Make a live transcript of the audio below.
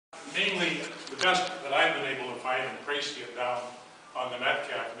mainly, the best that I've been able to find and tracing it down on the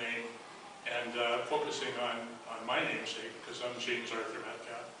Metcalfe name and focusing on my namesake, because I'm James Arthur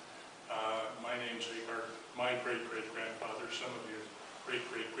Metcalfe. My namesake are my great-great-grandfather, some of your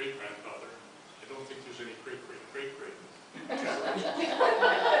great-great-great-grandfather. I don't think there's any great-great-great-great.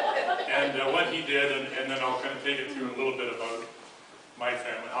 And what he did, and then I'll kind of take it through a little bit about my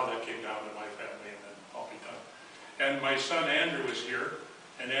family, how that came down to my family, and then I'll be done. And my son Andrew is here,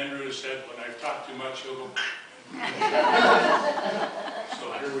 and Andrew has said, when I've talked too much, he'll go.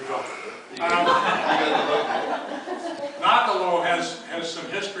 So here we go. Nakalo has some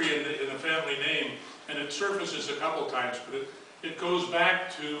history in the family name, and it surfaces a couple times, but it goes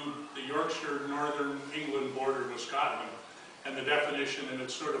back to the Yorkshire, Northern England border with Scotland, and the definition, and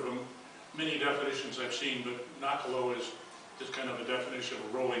it's sort of many definitions I've seen, but Nakalo is kind of a definition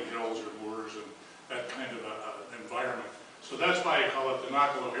of rolling hills or moors and that kind of an environment. So that's why I call it the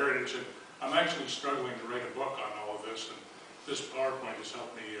Nakalo Heritage. And I'm actually struggling to write a book on all of this, and this PowerPoint has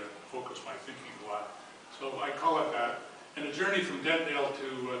helped me focus my thinking a lot. So I call it that. And a journey from Dentdale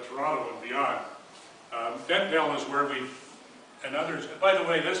to Toronto and beyond. Dentdale is where and others, by the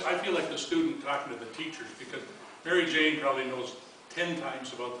way, I feel like the student talking to the teachers, because Mary Jane probably knows 10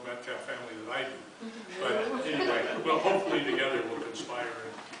 times about the Metcalfe family that I do. But anyway, well, hopefully together we'll conspire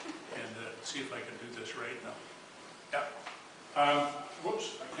and see if I can do this right now. Yeah.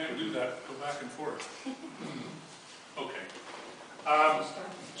 Whoops, I can't do that. Go back and forth. Okay.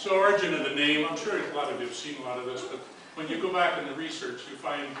 So origin of the name, I'm sure a lot of you have seen a lot of this, but when you go back in the research, you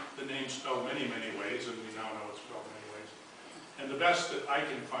find the name spelled many, many ways, and we now know it's spelled many ways. And the best that I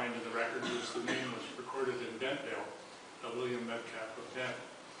can find in the records is the name was recorded in Dentdale, William Metcalfe of Dent.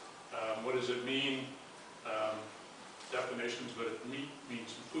 What does it mean? Definitions, but meat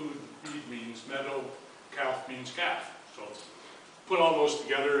means food, mead means meadow, calf means calf. So put all those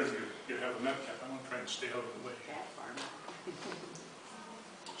together and you have a Metcalfe. I'm going to try and stay out of the way.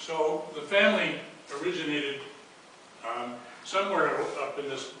 So the family originated somewhere up in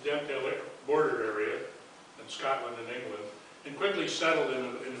this Dentdale border area in Scotland and England, and quickly settled in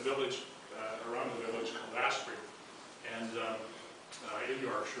a village around the village called Asprey, and in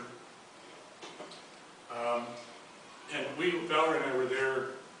Yorkshire. And Valerie and I were there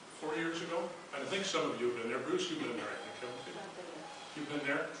 4 years ago. I think some of you have been there. Bruce, you've been there, I think, haven't you? You've been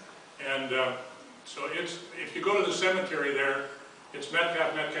there. And so if you go to the cemetery there, it's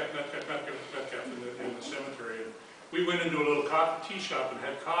Metcalfe, Metcalfe, Metcalfe, Metcalfe, Metcalfe in the cemetery. And we went into a little tea shop and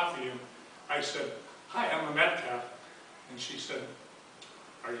had coffee, and I said, "Hi, I'm a Metcalfe." And she said,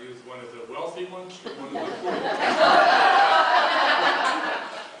 "Are you one of the wealthy ones or one of the poor ones?"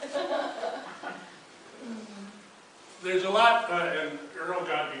 There's a lot, and Earl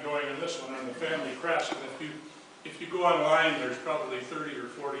got me going on this one on the family crest. And if you go online, there's probably 30 or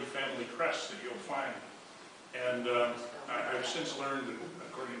 40 family crests that you'll find. And I've since learned,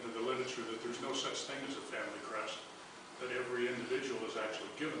 according to the literature, that there's no such thing as a family crest, that every individual is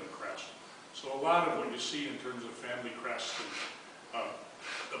actually given a crest. So a lot of what you see in terms of family crests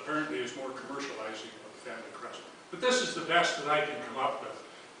apparently is more commercializing of the family crest. But this is the best that I can come up with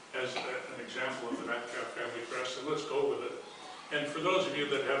as an example of the Metcalfe family crest, and let's go with it. And for those of you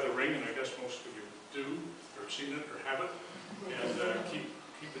that have the ring, and I guess most of you do, or have seen it, or have it, and keep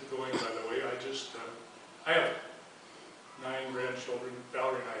it going, by the way. I have 9 grandchildren.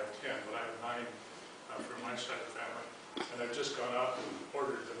 Valerie and I have 10, but I have 9 from my side of the family. And I've just gone out and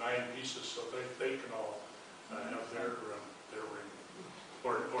ordered the 9 pieces so they can all have their ring,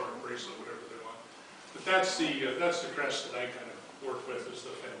 or a bracelet, whatever they want. But that's the crest that I kind of work with, is the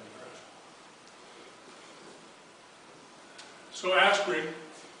family crest. So Asprey,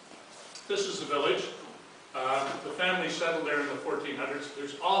 this is the village. The family settled there in the 1400s.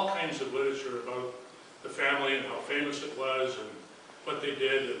 There's all kinds of literature about the family and how famous it was and what they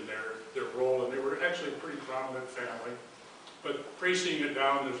did and their role, and they were actually a pretty prominent family. But tracing it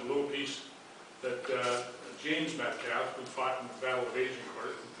down, there's a little piece that James Metcalfe, who fought in the Battle of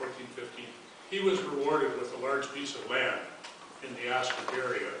Agincourt in 1415, he was rewarded with a large piece of land in the Ascot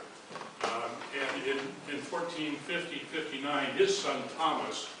area. And in 1450-59, his son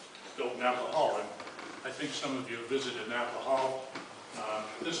Thomas built Napa Hall, and I think some of you have visited Napa Hall.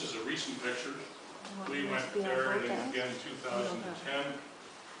 This is a recent picture. We went there again in 2010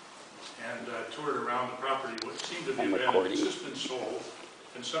 and toured around the property. What seemed to be abandoned, it's just been sold,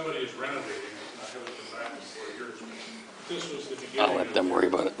 and somebody is renovating it. I haven't been back in 4 years. This was the beginning. I'll let them worry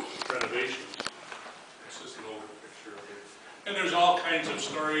about it. Renovations. This is the older picture of it. And there's all kinds of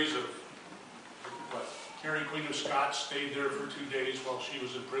stories of what Mary Queen of Scots stayed there for 2 days while she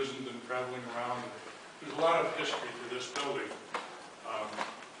was imprisoned and traveling around. There's a lot of history to this building.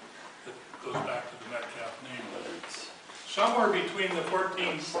 goes back to the Metcalfe name. Somewhere between the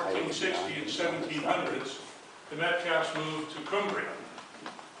 1460 and 1700s, the Metcalfes moved to Cumbria,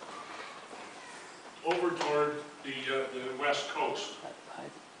 over toward the west coast.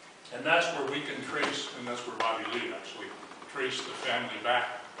 And that's where we can trace, and that's where Bobby Lee actually traced the family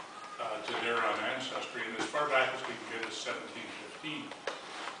back to their ancestry, and as far back as we can get is 1715.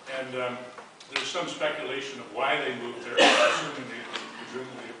 And there's some speculation of why they moved there,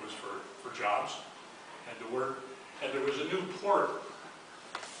 presumably it was for jobs and to work. And there was a new port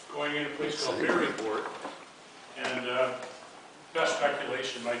going in a place called Maryport, and best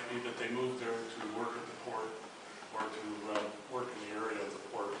speculation might be that they moved there to work at the port or to work in the area of the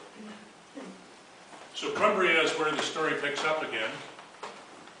port. So Cumbria is where the story picks up again.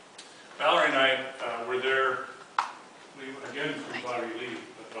 Valerie and I were there, again from Bobby Lee,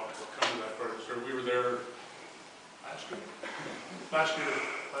 but I'll come to that part of the story. We were there last spring,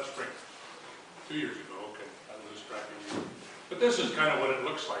 2 years ago, okay, I lose track of you. But this is kind of what it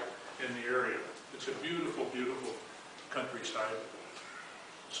looks like in the area. It's a beautiful, beautiful countryside.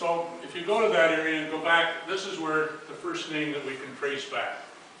 So if you go to that area and go back, this is where the first name that we can trace back.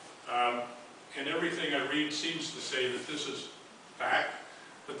 And everything I read seems to say that this is back,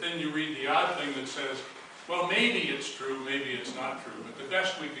 but then you read the odd thing that says, well, maybe it's true, maybe it's not true, but the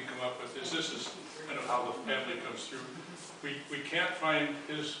best we can come up with is this is kind of how the family comes through. We can't find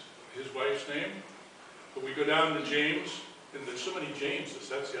his wife's name, but we go down to James, and there's so many Jameses,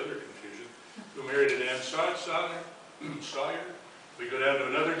 that's the other confusion, who married an Ann Sawyer. We go down to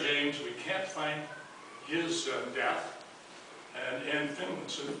another James, we can't find his death. And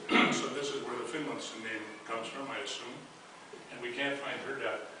Finlayson, so this is where the Finlayson name comes from, I assume, and we can't find her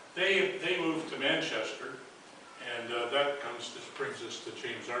death. They moved to Manchester, and that brings us to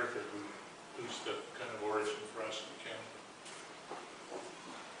James Arthur, who's the kind of origin for us in Canada.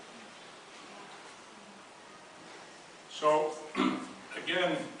 So,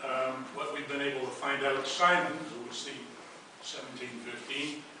 again, what we've been able to find out, Simon, who was the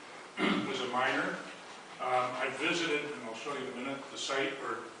 1715, was a miner. I visited, and I'll show you in a minute, the site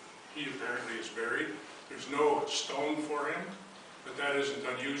where he apparently is buried. There's no stone for him, but that isn't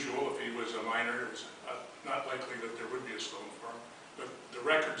unusual. If he was a miner, it's not likely that there would be a stone for him. But the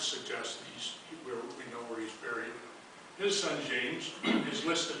records suggest that we know where he's buried. His son James is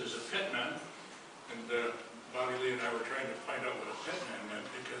listed as a pitman, and Bobby Lee and I were trying to find out what a pitman meant,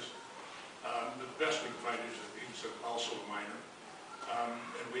 because the best we can find is that he was also a miner.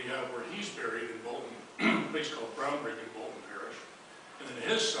 And we have where he's buried in Bolton, a place called Brownbrig in Bolton Parish. And then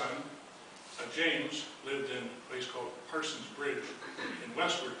his son, James, lived in a place called Parsons Bridge in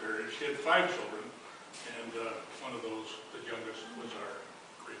Westward Parish. He had 5 children, and one of those, the youngest, was our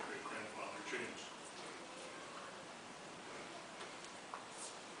great-great-grandfather, James.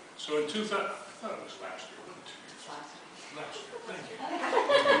 So in 2000, I thought it was last year, wasn't it 2 years? Last year, thank you.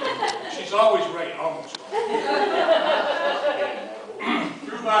 She's always right, almost always.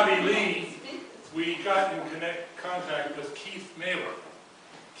 Through Bobby Lee, we got in contact with Keith Mailer.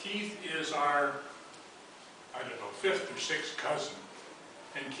 Keith is our, I don't know, 5th or 6th cousin.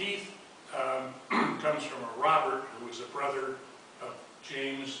 And Keith comes from a Robert, who was a brother of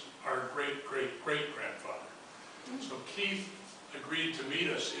James, our great-great-great-grandfather. So Keith agreed to meet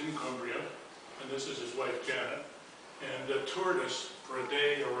us in Cumbria, and this is his wife Janet, and toured us for a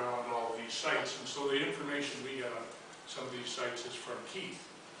day around all these sites. And so the information we get on some of these sites is from Keith,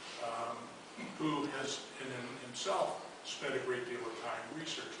 who has himself spent a great deal of time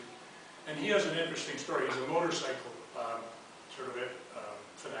researching. And he has an interesting story. He's a motorcycle sort of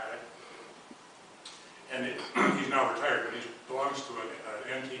fanatic. And he's now retired, but he belongs to an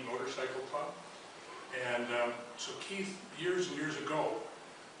antique motorcycle club. And so Keith, years and years ago,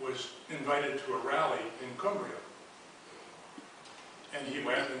 was invited to a rally in Cumbria. And he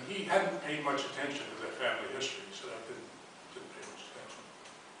went, and he hadn't paid much attention to that family history, so that didn't pay much attention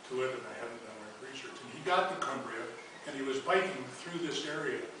to it, and I hadn't done my research. And he got to Cumbria, and he was biking through this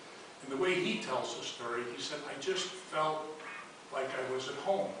area. And the way he tells the story, he said, I just felt like I was at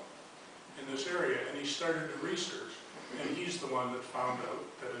home in this area. And he started to research, and he's the one that found out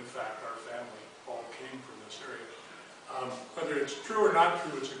that, in fact, our family all came from this area. Whether it's true or not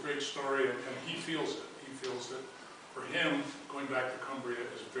true, it's a great story, and he feels it. He feels that for him, going back to Cumbria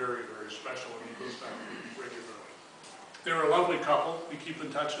is very, very special, and he goes back regularly. They're a lovely couple. We keep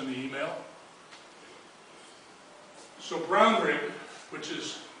in touch in the email. So Brownbrig, which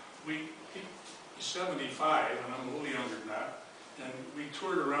is, he's 75, and I'm a little younger than that, and we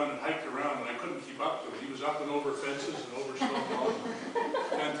toured around and hiked around, and I couldn't keep up to it. He was up and over fences and over stone walls.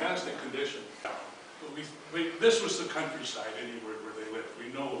 Fantastic condition. But this was the countryside anywhere where they lived. We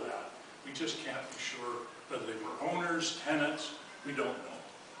know that. We just can't be sure whether they were owners, tenants, we don't know.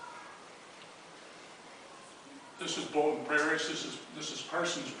 This is Bolton Parish. This is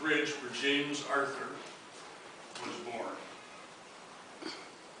Parsons Bridge, where James Arthur was born.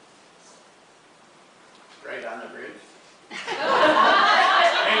 Right on the bridge.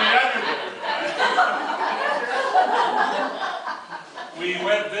 We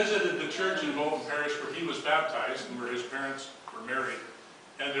visited the church in Bolton Parish where he was baptized and where his parents were married.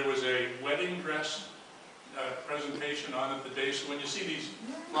 And there was a wedding dress presentation on it the day. So when you see these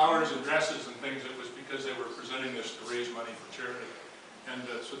flowers and dresses and things, it was because they were presenting this to raise money for charity. And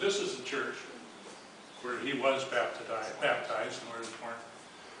so this is the church where he was baptized and where he was born.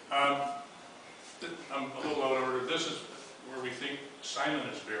 I'm a little out of order. This is where we think Simon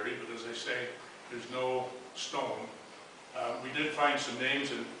is buried, but as I say, there's no stone. We did find some names,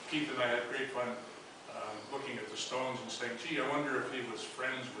 and Keith and I had great fun looking at the stones and saying, gee, I wonder if he was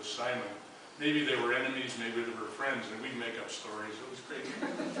friends with Simon. Maybe they were enemies, maybe they were friends, and we'd make up stories. It was great.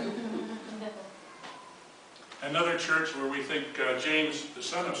 Another church where we think James, the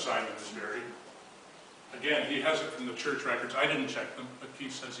son of Simon, is buried. Again, he has it from the church records. I didn't check them, but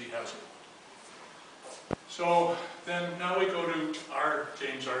Keith says he has it. So then now we go to our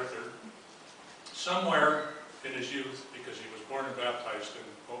James Arthur. Somewhere in his youth, because he was born and baptized in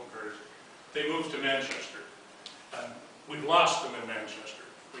Bolton Parish, they moved to Manchester. And we've lost them in Manchester.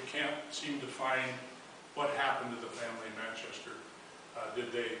 We can't seem to find what happened to the family in Manchester.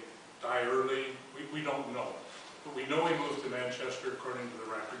 Did they die early? We don't know. But we know he moved to Manchester according to the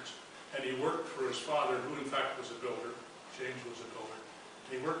records. And he worked for his father, who in fact was a builder. James was a builder.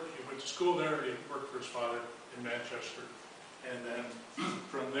 He went to school there, he worked for his father in Manchester. And then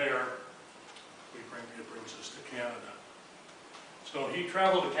from there, it brings us to Canada. So he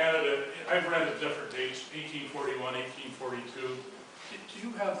traveled to Canada. I've read at different dates, 1841, 1842. Do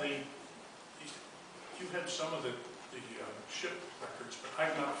you have you had some of the ship records, but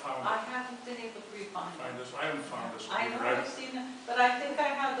I've not found it. I haven't been able to find this. I haven't found this one. I know I've seen it, but I think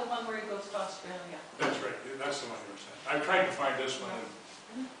I have the one where he goes to Australia. That's right. That's the one you were saying. I've tried to find this one, and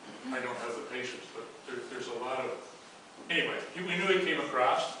I don't have the patience, but there's a lot of... Anyway, we knew he came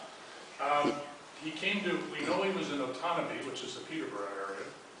across. We know he was in Otonabee, which is the Peterborough area.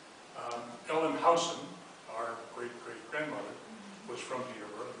 Ellen Howson, our great-great-grandmother, was from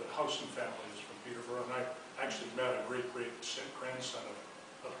Peterborough. The Howson family is from Peterborough, and I actually met a great-great-grandson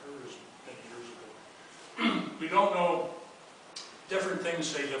of hers many years ago. We don't know. Different things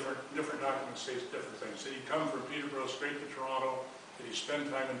say different documents say different things. Did he come from Peterborough straight to Toronto? Did he spend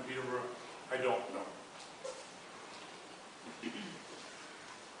time in Peterborough? I don't know.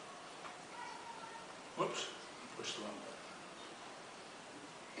 Whoops, push the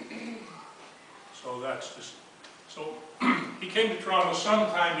button. So that's just, so he came to Toronto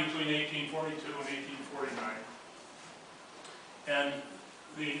sometime between 1842 and 1849. And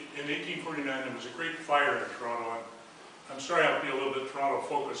in 1849 there was a great fire in Toronto. And I'm sorry I'll be a little bit Toronto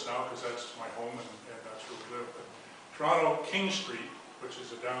focused now because that's my home and that's where we live. But Toronto King Street, which is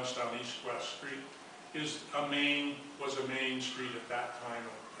a downtown east-west street, was a main street at that time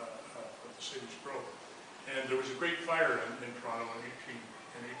of the city's growth. And there was a great fire in Toronto in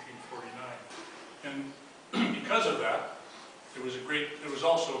 1849. And because of that, there was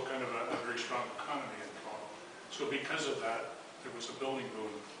also kind of a very strong economy in Toronto. So because of that, there was a building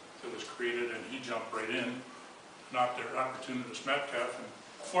boom that was created, and he jumped right in, not their opportunist Metcalfe, and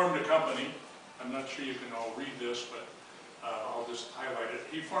formed a company. I'm not sure you can all read this, but I'll just highlight it.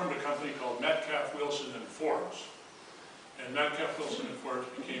 He formed a company called Metcalfe, Wilson and Forbes. And Metcalfe, Wilson and Forbes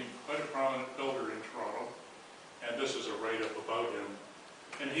became quite a prominent builder in Toronto. And this is a write-up about him.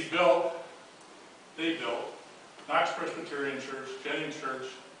 And they built Knox Presbyterian Church, Jennings Church,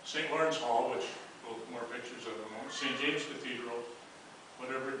 St. Lawrence Hall, which we'll have more pictures of in a moment, St. James Cathedral,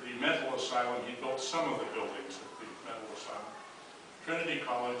 the mental asylum. He built some of the buildings at the mental asylum. Trinity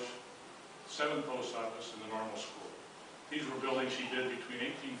College, 7th Post Office, and the Normal School. These were buildings he did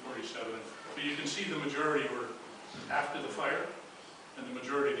between 1847 and... But you can see the majority were after the fire, and the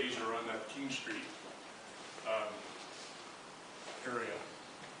majority of these are on that King Street area.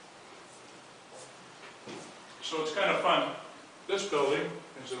 So it's kind of fun. This building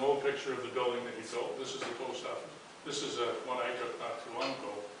is an old picture of the building that he built. This is the post office. This is one I took not too long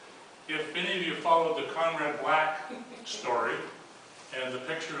ago. If any of you followed the Conrad Black story, and the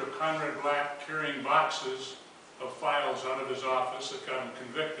picture of Conrad Black carrying boxes of files out of his office that got him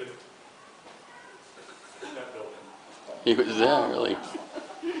convicted, that building. He was there, really.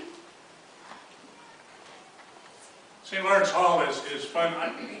 St. Lawrence Hall is fun.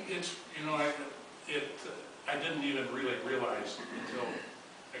 I didn't even really realize until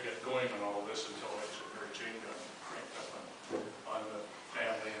I got going on all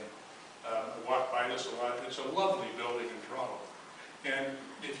a lovely building in Toronto. And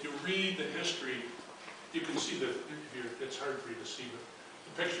if you read the history, you can see that, it's hard for you to see, but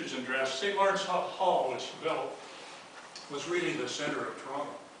the pictures and drafts. St. Lawrence Hall, which he built, was really the center of Toronto.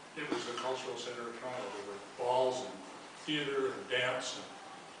 It was the cultural center of Toronto. There were balls and theater and dance,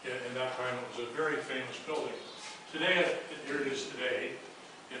 and in that time it was a very famous building. Today, here it is today.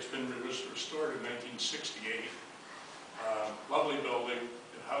 It was restored in 1968. Lovely building.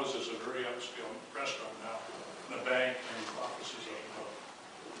 It houses a very upscale restaurant now, and a bank and offices out above.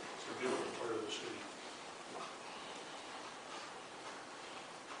 It's a beautiful part of the city.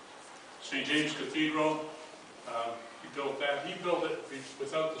 St. James Cathedral, he built that. He built it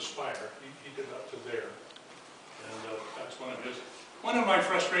without the spire. He did up to there. And that's one of his. One of my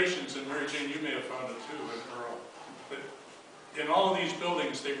frustrations, and Mary Jane, you may have found it too, and Earl, but in all of these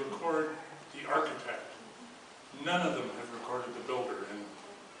buildings, they record the architect. None of them have recorded the builder, and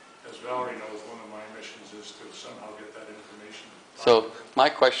as Valerie knows, one of my missions is to somehow get that information. So my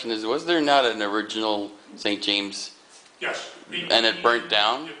question is, was there not an original St. James? Yes. And it burnt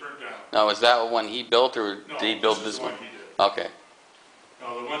down? It burnt down. Now, was that one he built, or No, did he build this this is the one? one he did. Okay.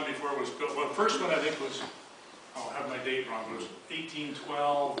 No, the one before was built, well, the first one I think was, I'll have my date wrong, but it was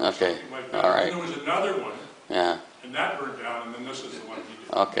 1812 or Okay. something like that. All right. And there was another one, Yeah. and that burned down, and then this is the one he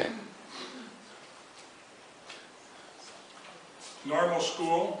did. Okay. Normal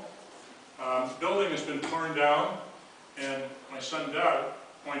school. Building has been torn down, and my son Doug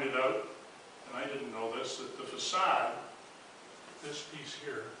pointed out, and I didn't know this, that the facade, this piece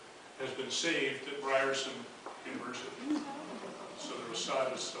here, has been saved at Ryerson University. So the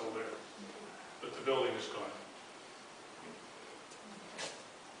facade is still there, but the building is gone.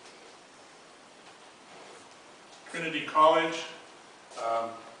 Trinity College,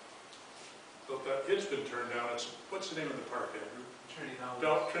 it's been turned down. What's the name of the park, Andrew?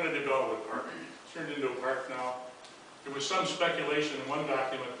 Trinity Bellwood Park. It's turned into a park now. There was some speculation in one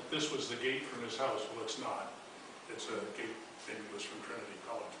document that this was the gate from his house. Well, it's not. It's a gate maybe it was from Trinity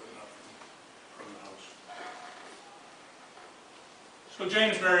College, but not from the house. So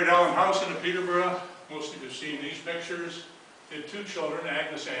James married Ellen Howson of Peterborough. Most of you have seen these pictures. They had two children,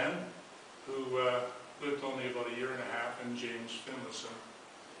 Agnes Ann, who lived only about a year and a half, and James Finlayson,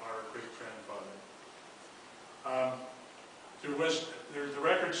 our great-grandfather. The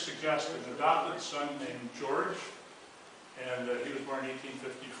records suggest an adopted son named George, and he was born in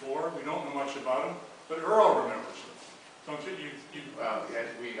 1854. We don't know much about him, but Earl remembers him. Don't you? Well, yes,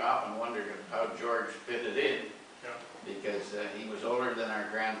 we often wondered how George fitted in, Yeah. because he was older than our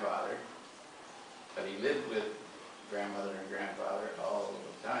grandfather, but he lived with grandmother and grandfather all the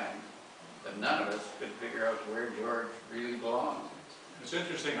time, but none of us could figure out where George really belonged. It's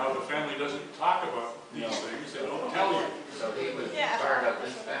interesting how the family doesn't talk about these No. things. They don't tell you. So he was Yeah. part of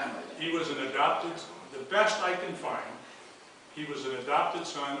this family. He was an adopted, the best I can find, he was an adopted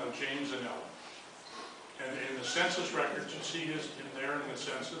son of James and Ellen. And in the census records, you see his in there in the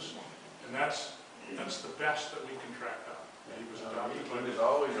census, and that's the best that we can track down. He was adopted by He was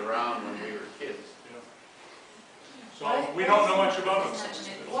always around when we were kids. So we don't know much about him.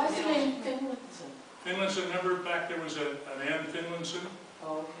 What's the name Finlayson? Finlayson, remember back there was an Ann Finlayson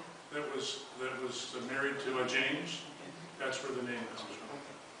Oh, okay. that was married to a James. That's where the name comes from.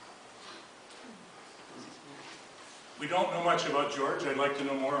 We don't know much about George. I'd like to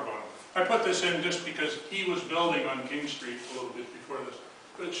know more about him. I put this in just because he was building on King Street a little bit before this,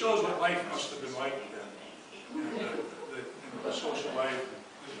 but it shows what life must have been like then. And the social life,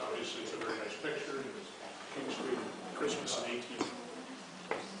 obviously it's a very nice picture. It was King Street, Christmas in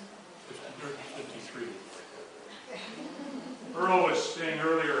 1853. Earl was saying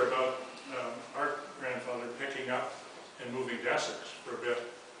earlier about our grandfather picking up and moving to Essex for a bit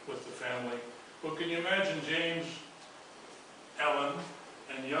with the family. Well, can you imagine James, Ellen,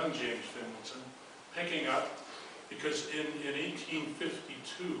 and young James Finlayson picking up, because in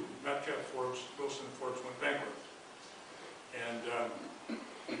 1852, Metcalfe, Wilson Forbes went bankrupt. And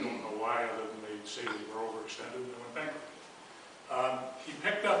we don't know why, other than they say they were overextended and went bankrupt. He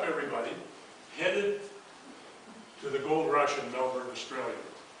picked up everybody, headed to the gold rush in Melbourne, Australia.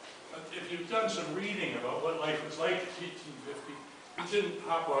 If you've done some reading about what life was like in 1850, he didn't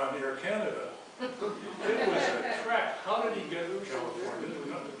hop on Air Canada. It was a trek. How did he get to California?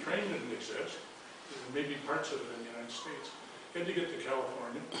 The train didn't exist. Maybe parts of it in the United States. He had to get to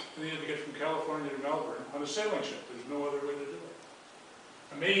California, and he had to get from California to Melbourne on a sailing ship. There's no other way to do it.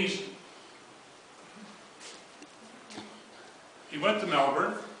 Amazing. He went to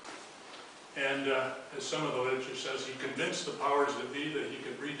Melbourne, and as some of the literature says, he convinced the powers that be that he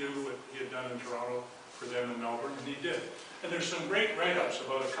could redo what he had done in Toronto for them in Melbourne, and he did. And there's some great write-ups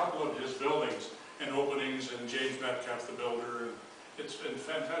about a couple of his buildings, and openings, and James Metcalfe, the builder, and it's been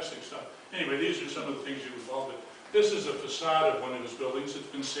fantastic stuff. Anyway, these are some of the things you involved in. This is a facade of one of his buildings. It's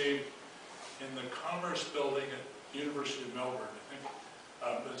been saved in the Commerce Building at the University of Melbourne, I think.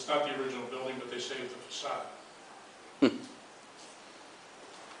 But it's not the original building, but they saved the facade.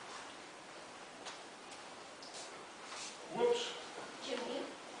 Whoops, Jimmy,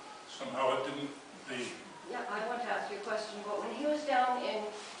 somehow it didn't, yeah, I want to ask you a question, but when he was down in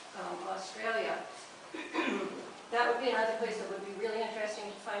Australia, that would be another place that would be really interesting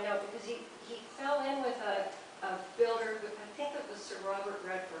to find out, because he fell in with a builder, I think it was Sir Robert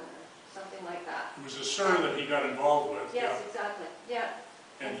Redburn or something like that. it was a sir that he got involved with. Yes, exactly, yeah.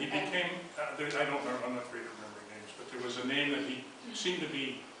 And he became, I don't remember, I'm not great at remembering names, but there was a name that he seemed to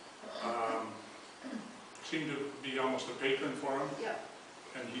be almost a patron for him, Yeah,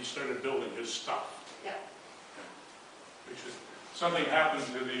 and he started building his stuff. yeah. Something happened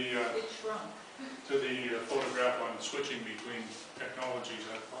to It shrunk. the photograph on switching between technologies.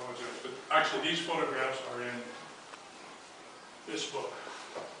 I apologize, but actually these photographs are in this book,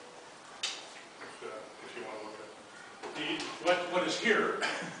 if you want to look at them. What is here?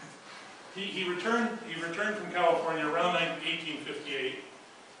 he returned from California around 1858,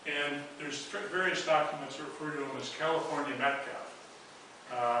 and there's various documents that refer to him as California Metcalfe.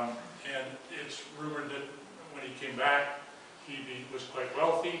 And it's rumored that when he came back, he was quite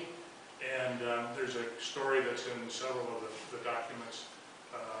wealthy, and there's a story that's in several of the documents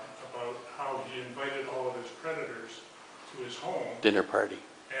about how he invited all of his creditors to his home. Dinner party.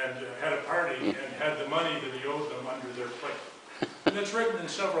 And had a party and had the money that he owed them under their plate. And it's written in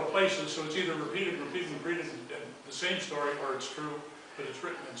several places, so it's either repeated, the same story, or it's true, but it's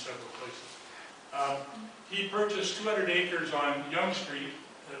written in several places. He purchased 200 acres on Yonge Street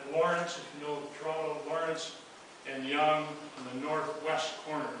at Lawrence, if you know Toronto, Lawrence and Yonge in the northwest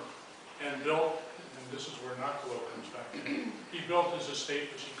corner, and built, and this is where Nakolo comes back in, he built his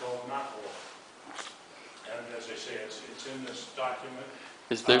estate, which he called Nakolo. And as I say, it's in this document.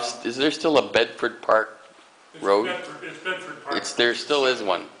 Is there still a Bedford Park Road? It's Bedford Park. There still is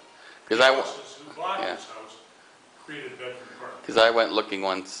one. The Ellises who bought yeah. this house created Bedford Park. Because I went looking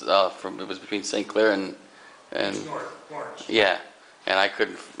once it was between St. Clair and It's north, Lawrence. yeah, and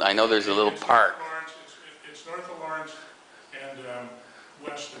I know there's a little It's park. north of Lawrence, it's north of Lawrence and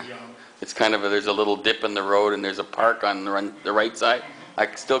west of Yonge. It's kind of there's a little dip in the road and there's a park on the right side.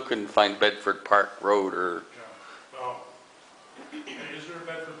 I still couldn't find Bedford Park Road or. Yeah. Well, is there a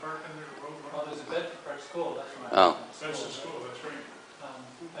Bedford Park in there? Road? Well, there's a Bedford Park School, that's from Oh. That's the school, that's right.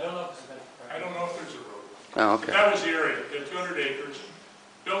 I don't know if there's a Bedford Park. I don't know if there's a road. Oh, But okay. that was the area. He had 200 acres,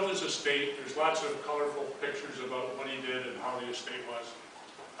 built his estate. There's lots of colorful pictures about what he did and how the estate was.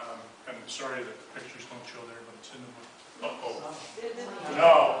 I'm sorry that the pictures don't show there, but it's in the book. Uh-oh.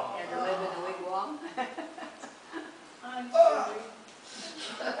 No. And to live in a wigwam? I'm sorry.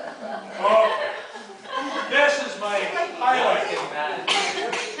 Okay. This is my highlight.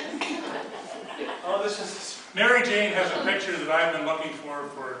 Oh, this is, Mary Jane has a picture that I've been looking for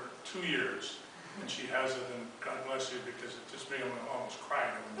 2 years, and she has it, and God bless you, because it just made me almost cry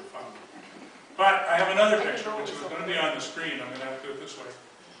when we found it. But I have another picture, which is going to be on the screen. I'm going to have to do it this way.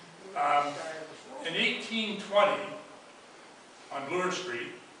 In 1820, on Bloor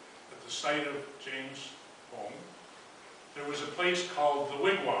Street, at the site of James' home, there was a place called the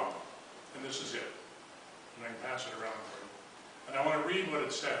Wigwam, and this is it. And I can pass it around for you. And I want to read what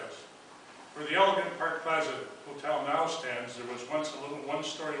it says. Where the elegant Park Plaza Hotel now stands, there was once a little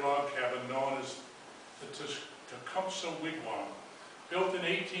one-story log cabin known as the Tecumseh Wigwam. Built in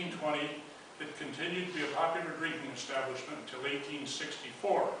 1820, it continued to be a popular drinking establishment until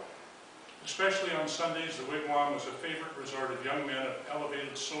 1864. Especially on Sundays, the Wigwam was a favorite resort of young men of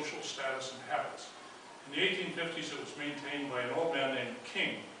elevated social status and habits. In the 1850s, it was maintained by an old man named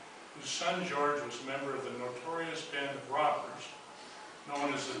King, whose son George was a member of the notorious band of robbers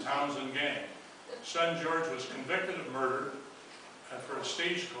known as the Townsend Gang. Son George was convicted of murder for a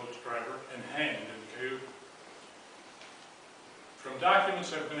stagecoach driver and hanged in Cayuga. From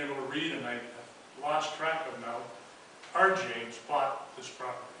documents I've been able to read, and I've lost track of now, R. James bought this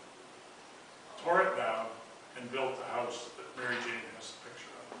property, tore it down, and built the house that Mary Jane has the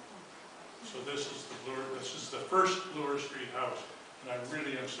picture of. So this is the first Bloor Street house, and I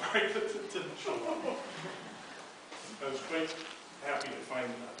really am sorry that it didn't show up. I was quite happy to find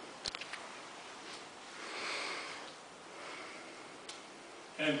that.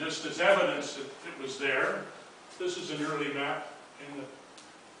 And just as evidence that it was there, this is an early map in the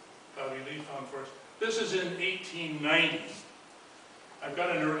Valley Lee found for us. This is in 1890. I've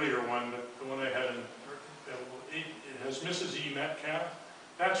got an earlier one, but the one I had in, it has Mrs. E. Metcalfe.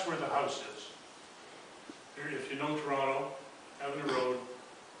 That's where the house is. If you know Toronto, Avenue Road,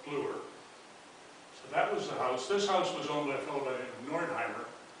 Bloor. So that was the house. This house was owned by a fellow by the name of Nordheimer,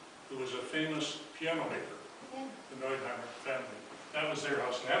 who was a famous piano maker, Yeah. the Nordheimer family. That was their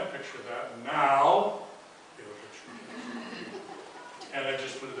house, and I have a picture of that. And now, we have a picture. And I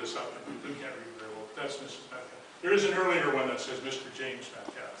just put this up, and you can't read very well. That's Mrs. Metcalfe. There is an earlier one that says Mr. James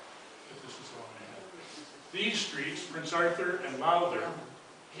Metcalfe, but this is the one I have. These streets, Prince Arthur and Lowther,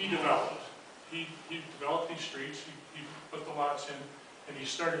 he developed. He developed these streets, he put the lots in, and he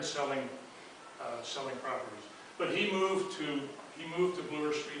started selling properties. But he moved to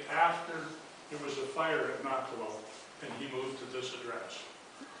Bloor Street after there was a fire at Knocklow, and he moved to this address.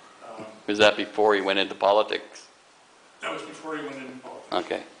 Was that before he went into politics? That was before he went into politics.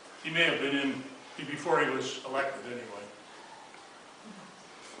 Okay. He may have been in before he was elected anyway.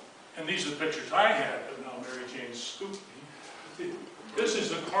 And these are the pictures I had, but now Mary Jane scooped me. This is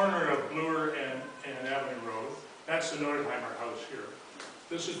the corner of Bloor and Avenue Road. That's the Nordheimer house here.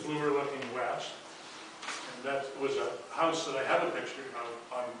 This is Bloor looking west. And that was a house that I have a picture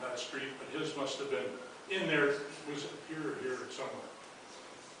of on that street, but his must have been in there, was here or here somewhere.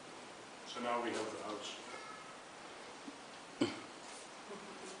 So now we have the house.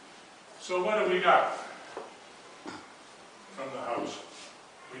 So what do we got from the house?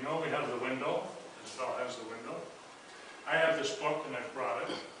 We know we have the window. Isabel has the window. I have this book, and I brought it,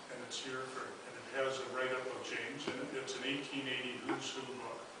 and it's here and it has a write-up of James, and it's an 1880 Who's Who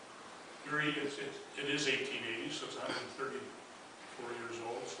book. It is 1880, so it's 134 years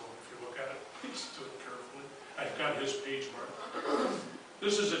old, so if you look at it, please do it carefully. I've got his page mark.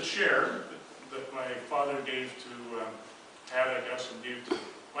 This is a chair that my father gave to, I guess, and gave to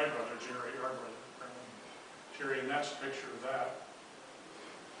my brother, Jerry, our brother, Jerry, and that's a picture of that.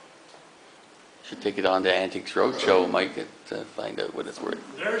 Should take it on to Antiques Roadshow, Mike, to find out what it's worth.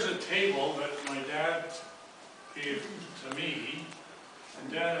 There's a table that my dad gave to me,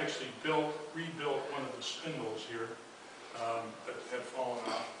 and Dad actually rebuilt one of the spindles here that had fallen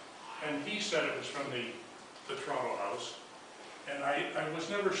off. And he said it was from the Toronto house. And I was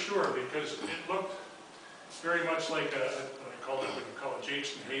never sure because it looked very much like what you call a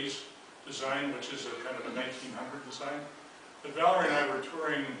Jason Hayes design, which is a kind of a 1900 design. But Valerie and I were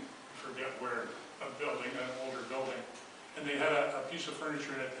touring, I forget where, an older building, and they had a piece of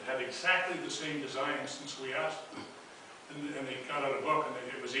furniture in it that had exactly the same design since we asked them. And they got out a book, and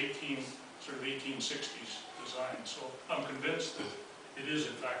it was sort of 1860s design. So I'm convinced that it is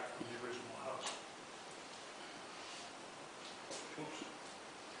in fact from the original house. Oops.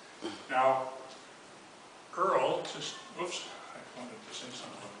 Now, Earl, whoops, I wanted to say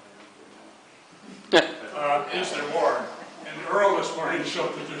something. Is there more? And Earl this morning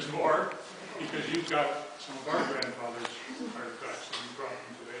showed that there's more, because you've got some of our grandfather's artifacts that you brought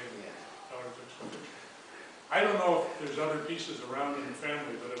them today. I don't know if there's other pieces around in the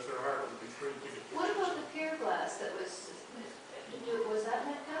family, but if there are, it would be great to get pictures. What about the pier glass that was,